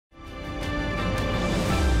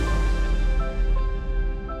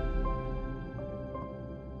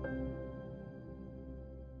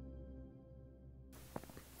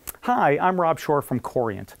Hi, I'm Rob Shore from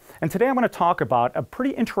Coriant, and today I'm going to talk about a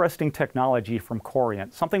pretty interesting technology from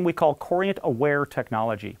Coriant, something we call Coriant Aware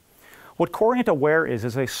technology. What Coriant Aware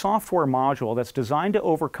is a software module that's designed to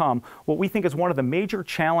overcome what we think is one of the major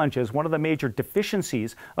challenges, one of the major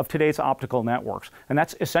deficiencies of today's optical networks, and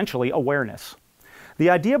that's essentially awareness.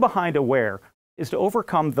 The idea behind Aware is to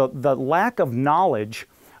overcome the lack of knowledge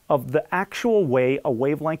of the actual way a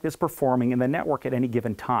wavelength is performing in the network at any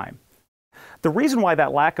given time. The reason why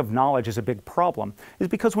that lack of knowledge is a big problem is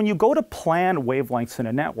because when you go to plan wavelengths in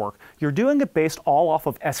a network, you're doing it based all off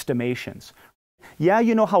of estimations. Yeah,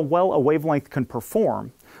 you know how well a wavelength can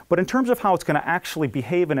perform, but in terms of how it's going to actually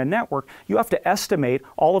behave in a network, you have to estimate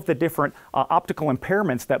all of the different optical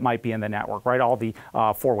impairments that might be in the network, right? All the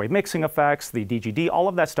four-way mixing effects, the DGD, all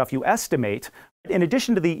of that stuff you estimate. In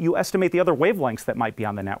addition to you estimate the other wavelengths that might be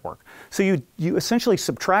on the network. So you essentially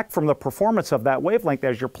subtract from the performance of that wavelength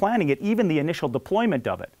as you're planning it, even the initial deployment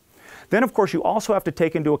of it. Then, of course, you also have to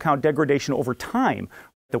take into account degradation over time.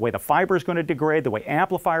 The way the fiber is going to degrade, the way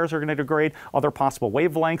amplifiers are going to degrade, other possible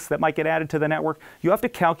wavelengths that might get added to the network. You have to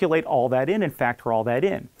calculate all that in and factor all that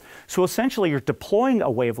in. So essentially, you're deploying a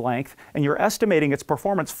wavelength and you're estimating its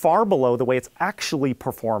performance far below the way it's actually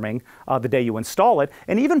performing the day you install it,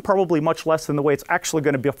 and even probably much less than the way it's actually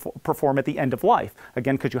going to perform at the end of life.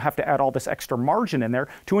 Again, because you have to add all this extra margin in there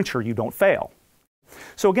to ensure you don't fail.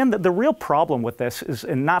 So again, the real problem with this is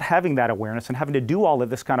in not having that awareness and having to do all of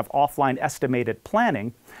this kind of offline estimated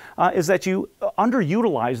planning is that you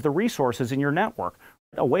underutilize the resources in your network.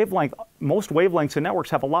 A wavelength, most wavelengths in networks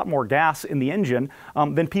have a lot more gas in the engine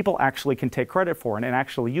than people actually can take credit for and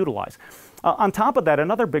actually utilize. On top of that,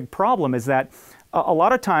 another big problem is that a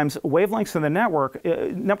lot of times wavelengths in the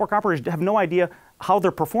network operators have no idea how they're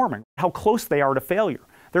performing, how close they are to failure.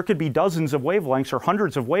 There could be dozens of wavelengths or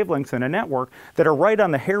hundreds of wavelengths in a network that are right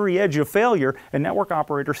on the hairy edge of failure, and network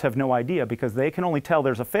operators have no idea because they can only tell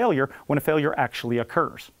there's a failure when a failure actually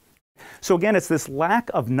occurs. So again, it's this lack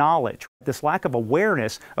of knowledge, this lack of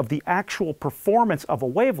awareness of the actual performance of a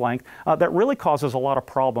wavelength that really causes a lot of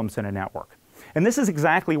problems in a network. And this is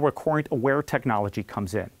exactly where Coriant Aware technology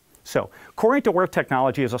comes in. So, Coriant Aware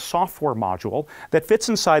technology is a software module that fits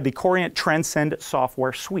inside the Coriant Transcend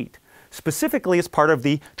software suite. Specifically, it's part of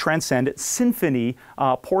the Transcend Symphony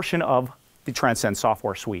portion of the Transcend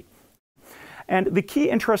software suite. And the key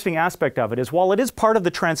interesting aspect of it is, while it is part of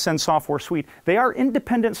the Transcend software suite, they are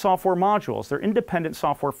independent software modules. They're independent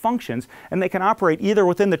software functions, and they can operate either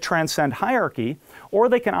within the Transcend hierarchy, or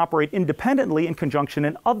they can operate independently in conjunction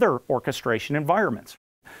in other orchestration environments.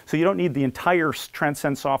 So you don't need the entire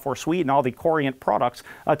Transcend software suite and all the Coriant products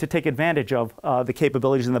to take advantage of the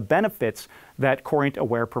capabilities and the benefits that Coriant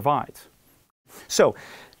Aware provides. So,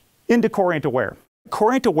 into Coriant Aware.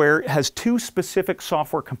 Coriant Aware has two specific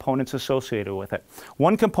software components associated with it.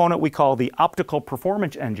 One component we call the optical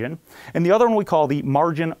performance engine, and the other one we call the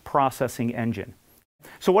margin processing engine.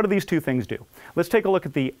 So what do these two things do? Let's take a look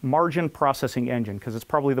at the margin processing engine, because it's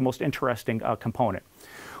probably the most interesting component.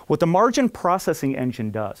 What the margin processing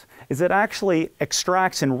engine does is it actually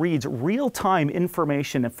extracts and reads real-time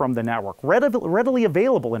information from the network, readily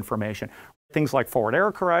available information. Things like forward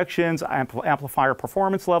error corrections, amplifier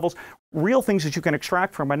performance levels, real things that you can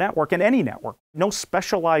extract from a network and any network. No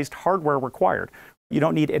specialized hardware required. You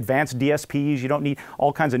don't need advanced DSPs, you don't need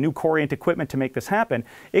all kinds of new Coriant equipment to make this happen.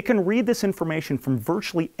 It can read this information from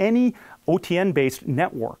virtually any OTN-based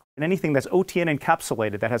network, and anything that's OTN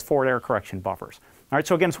encapsulated that has forward error correction buffers. All right,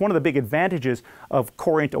 so again, it's one of the big advantages of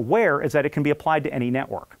Coriant Aware is that it can be applied to any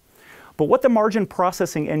network. But what the margin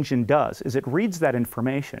processing engine does is it reads that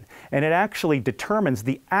information and it actually determines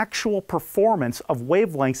the actual performance of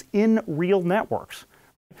wavelengths in real networks.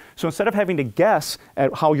 So instead of having to guess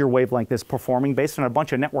at how your wavelength is performing based on a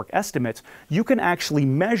bunch of network estimates, you can actually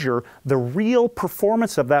measure the real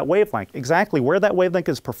performance of that wavelength, exactly where that wavelength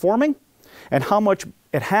is performing and how much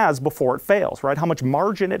it has before it fails, right? How much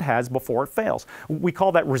margin it has before it fails. We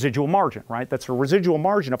call that residual margin, right? That's a residual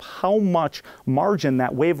margin of how much margin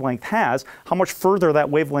that wavelength has, how much further that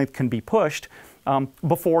wavelength can be pushed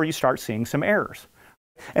before you start seeing some errors.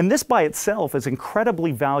 And this by itself is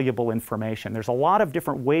incredibly valuable information. There's a lot of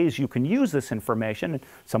different ways you can use this information, and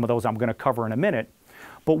some of those I'm going to cover in a minute.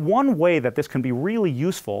 But one way that this can be really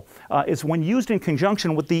useful is when used in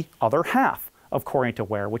conjunction with the other half of Coriant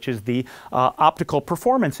Aware, which is the optical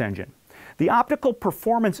performance engine. The optical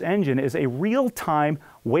performance engine is a real-time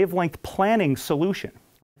wavelength planning solution.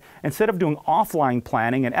 Instead of doing offline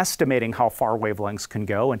planning and estimating how far wavelengths can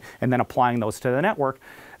go and then applying those to the network,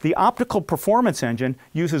 the optical performance engine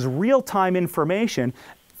uses real-time information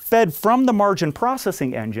fed from the margin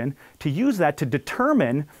processing engine to use that to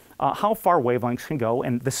determine how far wavelengths can go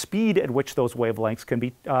and the speed at which those wavelengths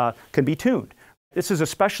can be tuned. This is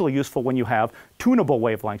especially useful when you have tunable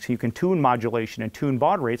wavelengths. You can tune modulation and tune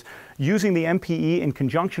baud rates. Using the MPE in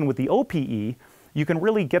conjunction with the OPE, you can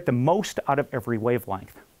really get the most out of every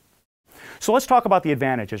wavelength. So let's talk about the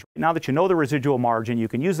advantages. Now that you know the residual margin, you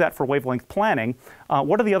can use that for wavelength planning.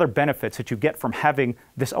 What are the other benefits that you get from having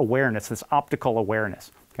this awareness, this optical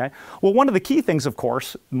awareness? Okay? Well, one of the key things, of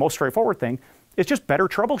course, the most straightforward thing, is just better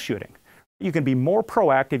troubleshooting. You can be more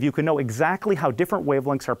proactive. You can know exactly how different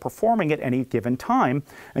wavelengths are performing at any given time,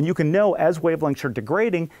 and you can know as wavelengths are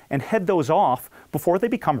degrading and head those off before they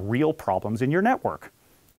become real problems in your network.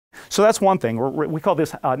 So that's one thing. We call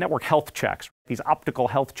this network health checks, these optical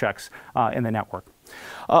health checks in the network.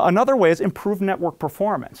 Another way is improved network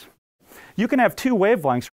performance. You can have two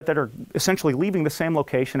wavelengths that are essentially leaving the same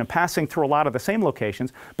location and passing through a lot of the same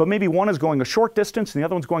locations, but maybe one is going a short distance and the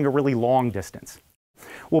other one's going a really long distance.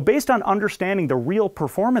 Well, based on understanding the real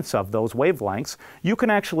performance of those wavelengths, you can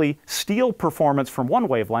actually steal performance from one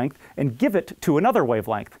wavelength and give it to another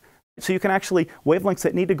wavelength. So you can actually, wavelengths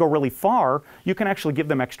that need to go really far, you can actually give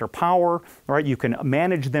them extra power, right? You can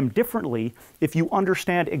manage them differently if you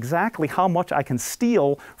understand exactly how much I can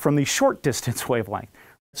steal from the short distance wavelength.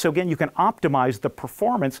 So again, you can optimize the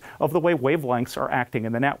performance of the way wavelengths are acting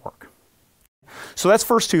in the network. So that's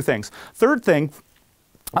first two things. Third thing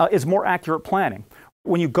is more accurate planning.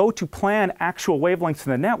 When you go to plan actual wavelengths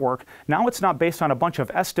in the network, now it's not based on a bunch of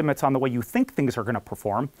estimates on the way you think things are going to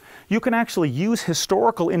perform. You can actually use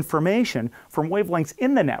historical information from wavelengths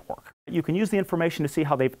in the network. You can use the information to see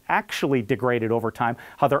how they've actually degraded over time,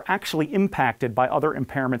 how they're actually impacted by other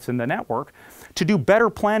impairments in the network, to do better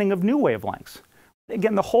planning of new wavelengths.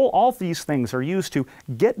 Again, all of these things are used to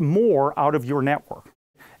get more out of your network,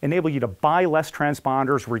 enable you to buy less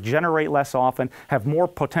transponders, regenerate less often, have more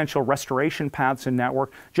potential restoration paths in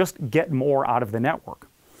network, just get more out of the network.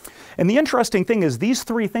 And the interesting thing is these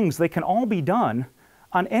three things, they can all be done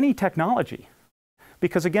on any technology.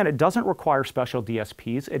 Because again, it doesn't require special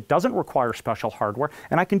DSPs, it doesn't require special hardware,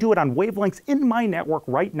 and I can do it on wavelengths in my network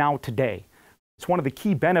right now today. It's one of the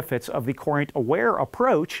key benefits of the Coriant Aware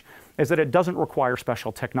approach is that it doesn't require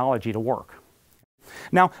special technology to work.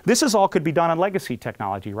 Now, this all could be done on legacy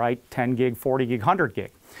technology, right? 10 gig, 40 gig, 100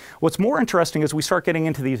 gig. What's more interesting is we start getting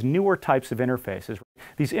into these newer types of interfaces.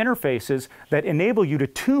 These interfaces that enable you to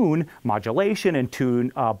tune modulation and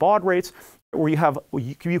tune baud rates, where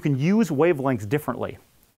you can use wavelengths differently.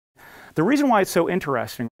 The reason why it's so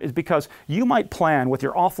interesting is because you might plan with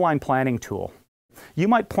your offline planning tool. You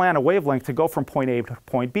might plan a wavelength to go from point A to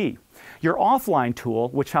point B. Your offline tool,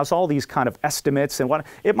 which has all these kind of estimates and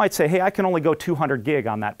it might say, hey, I can only go 200 gig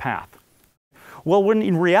on that path. Well, when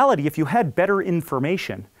in reality, if you had better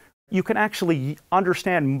information, you can actually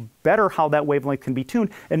understand better how that wavelength can be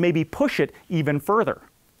tuned and maybe push it even further.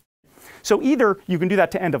 So either you can do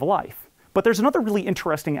that to end of life, but there's another really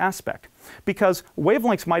interesting aspect, because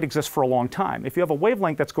wavelengths might exist for a long time. If you have a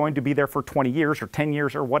wavelength that's going to be there for 20 years or 10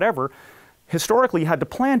 years or whatever, historically you had to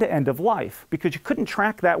plan to end of life because you couldn't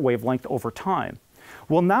track that wavelength over time.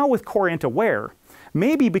 Well, now with Coriant Aware,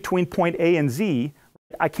 maybe between point A and Z,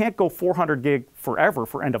 I can't go 400 gig forever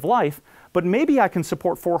for end of life, but maybe I can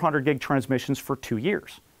support 400 gig transmissions for 2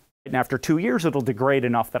 years. And after 2 years, it'll degrade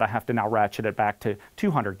enough that I have to now ratchet it back to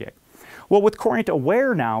 200 gig. Well, with Coriant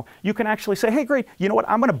Aware now, you can actually say, hey, great, you know what,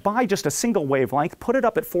 I'm going to buy just a single wavelength, put it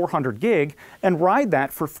up at 400 gig, and ride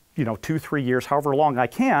that for 2, 3 years, however long I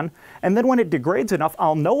can, and then when it degrades enough,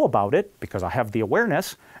 I'll know about it, because I have the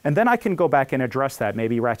awareness, and then I can go back and address that,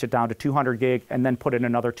 maybe ratchet down to 200 gig, and then put in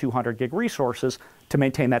another 200 gig resources to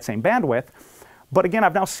maintain that same bandwidth. But again,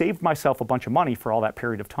 I've now saved myself a bunch of money for all that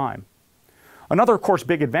period of time. Another, of course,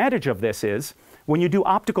 big advantage of this is, when you do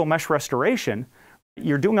optical mesh restoration,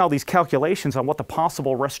 you're doing all these calculations on what the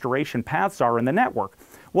possible restoration paths are in the network.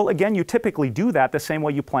 Well, again, you typically do that the same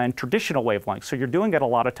way you plan traditional wavelengths. So you're doing it a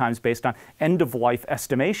lot of times based on end-of-life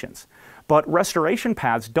estimations. But restoration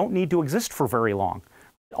paths don't need to exist for very long.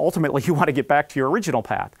 Ultimately, you want to get back to your original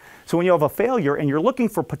path. So when you have a failure and you're looking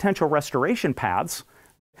for potential restoration paths,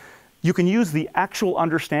 you can use the actual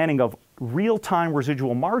understanding of real-time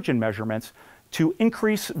residual margin measurements to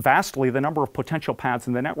increase vastly the number of potential paths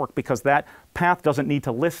in the network, because that path doesn't need to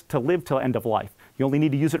live till end of life. You only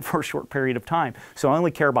need to use it for a short period of time. So I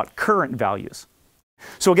only care about current values.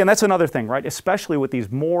 So again, that's another thing, right? Especially with these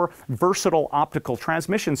more versatile optical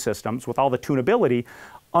transmission systems with all the tunability,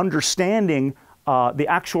 understanding the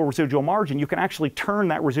actual residual margin, you can actually turn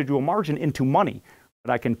that residual margin into money.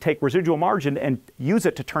 But I can take residual margin and use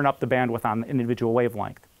it to turn up the bandwidth on an individual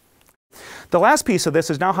wavelength. The last piece of this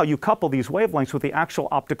is now how you couple these wavelengths with the actual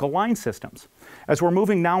optical line systems. As we're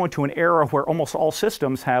moving now into an era where almost all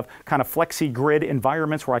systems have kind of flexi-grid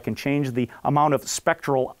environments where I can change the amount of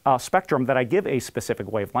spectrum that I give a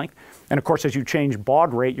specific wavelength. And of course, as you change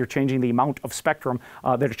baud rate, you're changing the amount of spectrum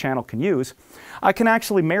that a channel can use. I can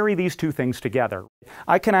actually marry these two things together.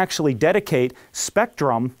 I can actually dedicate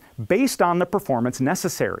spectrum based on the performance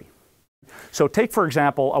necessary. So take, for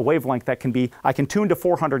example, a wavelength that can be, I can tune to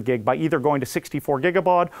 400 gig by either going to 64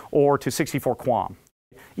 gigabaud or to 64 QAM.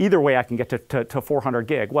 Either way I can get to 400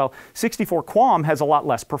 gig. Well, 64 QAM has a lot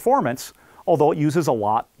less performance, although it uses a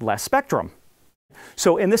lot less spectrum.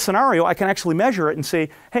 So in this scenario, I can actually measure it and say,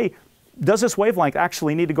 hey, does this wavelength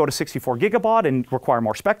actually need to go to 64 gigabaud and require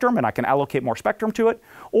more spectrum, and I can allocate more spectrum to it?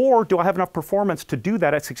 Or do I have enough performance to do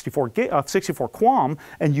that at 64 QAM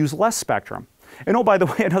and use less spectrum? And oh, by the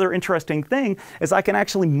way, another interesting thing is I can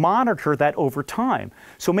actually monitor that over time.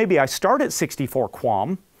 So maybe I start at 64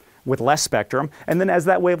 QAM with less spectrum, and then as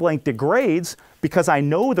that wavelength degrades, because I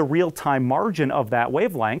know the real-time margin of that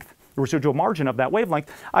wavelength, the residual margin of that wavelength,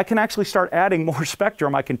 I can actually start adding more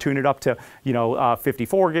spectrum. I can tune it up to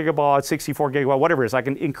 54 gigabaud, 64 gigabaud, whatever it is. I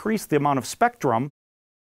can increase the amount of spectrum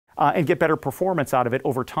and get better performance out of it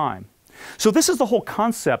over time. So this is the whole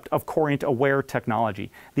concept of Coriant-aware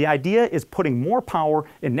technology. The idea is putting more power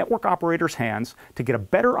in network operators' hands to get a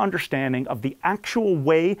better understanding of the actual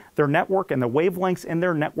way their network and the wavelengths in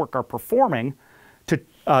their network are performing to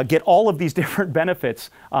get all of these different benefits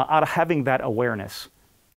out of having that awareness.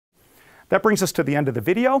 That brings us to the end of the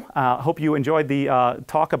video. I hope you enjoyed the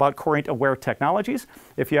talk about Coriant-aware technologies.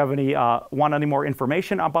 If you have want any more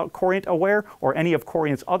information about Coriant-aware or any of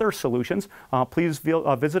Coriant's other solutions, please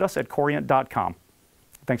visit us at coriant.com.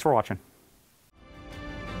 Thanks for watching.